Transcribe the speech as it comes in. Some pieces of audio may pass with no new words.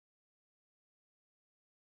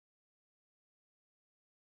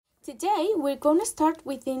Today we're going to start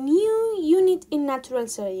with a new unit in natural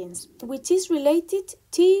science, which is related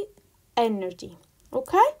to energy.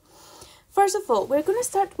 Okay? First of all, we're going to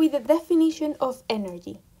start with the definition of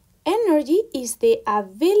energy. Energy is the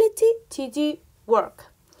ability to do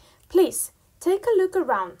work. Please take a look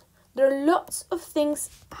around. There are lots of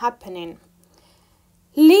things happening.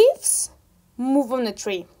 Leaves move on the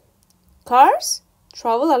tree. Cars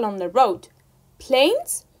travel along the road.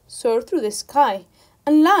 Planes soar through the sky.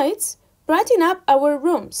 And lights brighten up our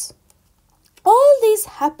rooms. All this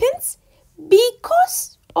happens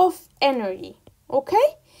because of energy,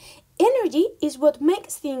 okay? Energy is what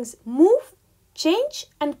makes things move, change,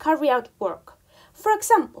 and carry out work. For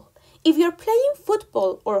example, if you're playing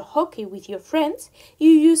football or hockey with your friends, you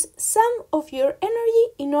use some of your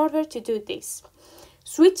energy in order to do this.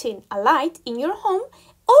 Switching a light in your home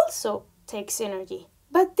also takes energy.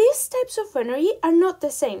 But these types of energy are not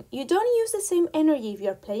the same. You don't use the same energy if you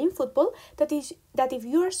are playing football that if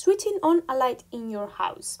you are switching on a light in your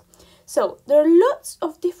house. So there are lots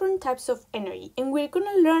of different types of energy, and we're going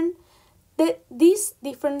to learn these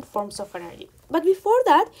different forms of energy. But before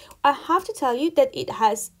that, I have to tell you that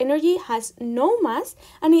energy has no mass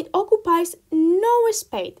and it occupies no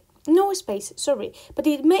space, but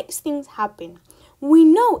it makes things happen. We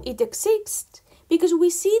know it exists because we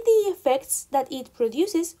see the effects that it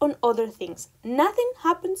produces on other things. Nothing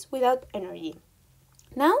happens without energy.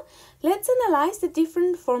 Now, let's analyze the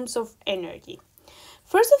different forms of energy.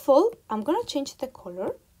 First of all, I'm going to change the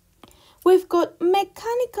color. We've got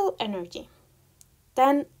mechanical energy,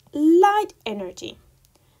 then light energy,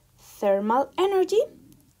 thermal energy,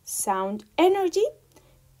 sound energy,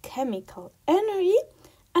 chemical energy,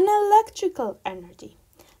 and electrical energy.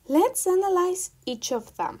 Let's analyze each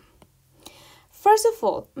of them. First of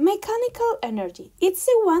all, mechanical energy. It's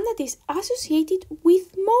the one that is associated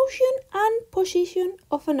with motion and position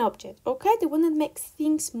of an object, okay? The one that makes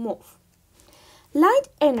things move. Light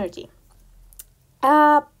energy.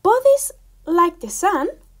 Bodies like the sun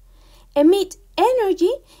emit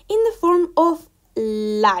energy in the form of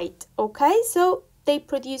light, okay? So they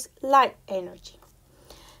produce light energy.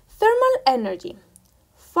 Thermal energy.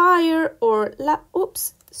 Fire or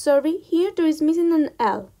here there is missing an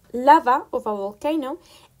L. Lava of a volcano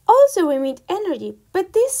also emit energy,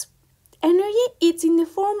 but this energy is in the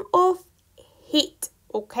form of heat,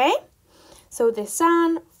 okay? So the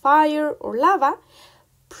sun, fire, or lava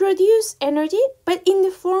produce energy, but in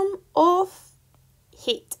the form of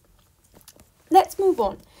heat. Let's move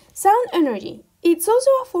on. Sound energy. It's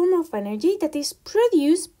also a form of energy that is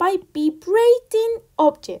produced by vibrating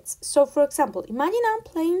objects. So, for example, imagine I'm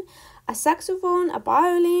playing a saxophone, a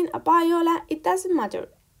violin, a viola, it doesn't matter.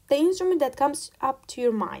 The instrument that comes up to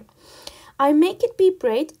your mind. I make it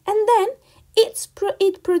vibrate and then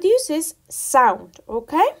it produces sound,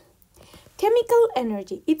 okay? Chemical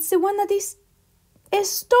energy. It's the one that is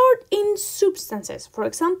stored in substances. For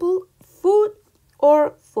example, food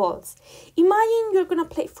or fuels. Imagine you're going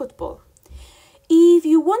to play football. If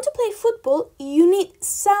you want to play football, you need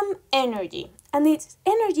some energy. And its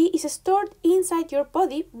energy is stored inside your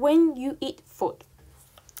body when you eat food.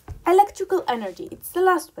 Electrical energy, it's the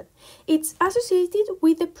last one. It's associated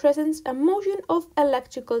with the presence and motion of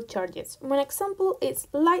electrical charges. One example is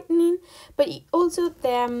lightning, but also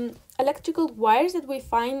the electrical wires that we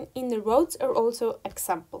find in the roads are also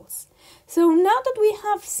examples. So now that we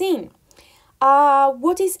have seen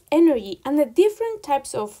what is energy and the different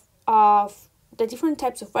types of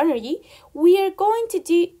energy, we are going to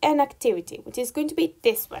do an activity, which is going to be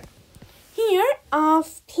this one. Here,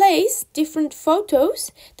 I've placed different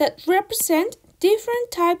photos that represent different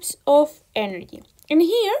types of energy. And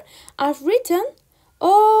here, I've written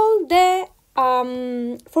all the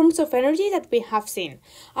forms of energy that we have seen.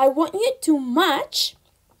 I want you to match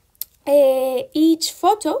each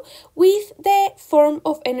photo with the form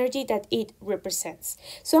of energy that it represents.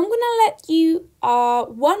 So I'm going to let you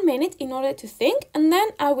 1 minute in order to think, and then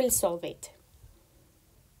I will solve it.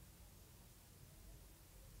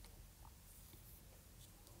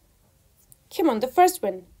 Come on, the first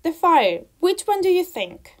one, the fire. Which one do you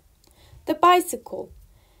think? The bicycle.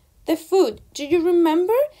 The food. Do you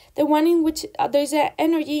remember the one in which there's an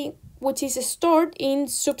energy which is stored in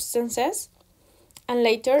substances and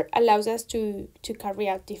later allows us to carry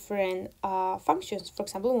out different functions? For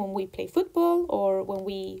example, when we play football or when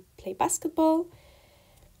we play basketball.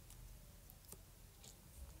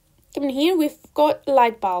 Come on, here we've got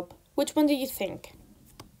light bulb. Which one do you think?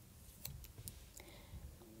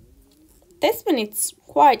 This one is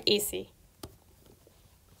quite easy.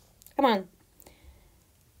 Come on.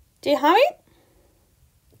 Do you have it?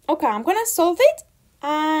 Okay, I'm gonna solve it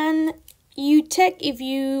and you check if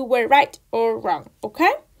you were right or wrong,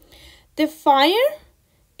 okay? The fire,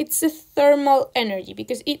 it's a thermal energy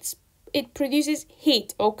because it produces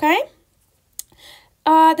heat, okay?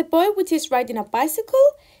 The boy which is riding a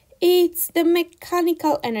bicycle, it's the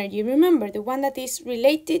mechanical energy. Remember, the one that is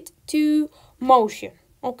related to motion,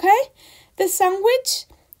 okay? The sandwich,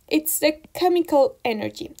 it's the chemical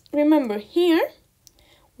energy. Remember, here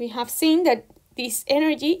we have seen that this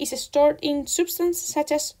energy is stored in substances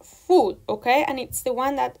such as food, okay? And it's the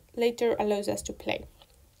one that later allows us to play.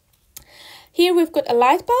 Here we've got a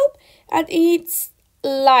light bulb, and it's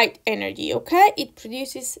light energy, okay? It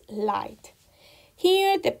produces light.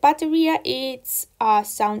 Here, the battery, it's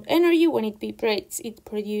sound energy. When it vibrates, it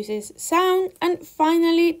produces sound. And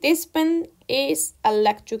finally, this pen is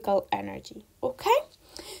electrical energy, okay?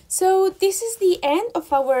 So this is the end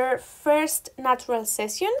of our first natural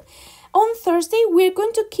session. On Thursday, we're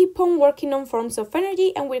going to keep on working on forms of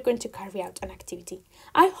energy and we're going to carry out an activity.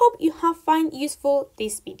 I hope you have found useful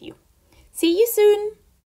this video. See you soon!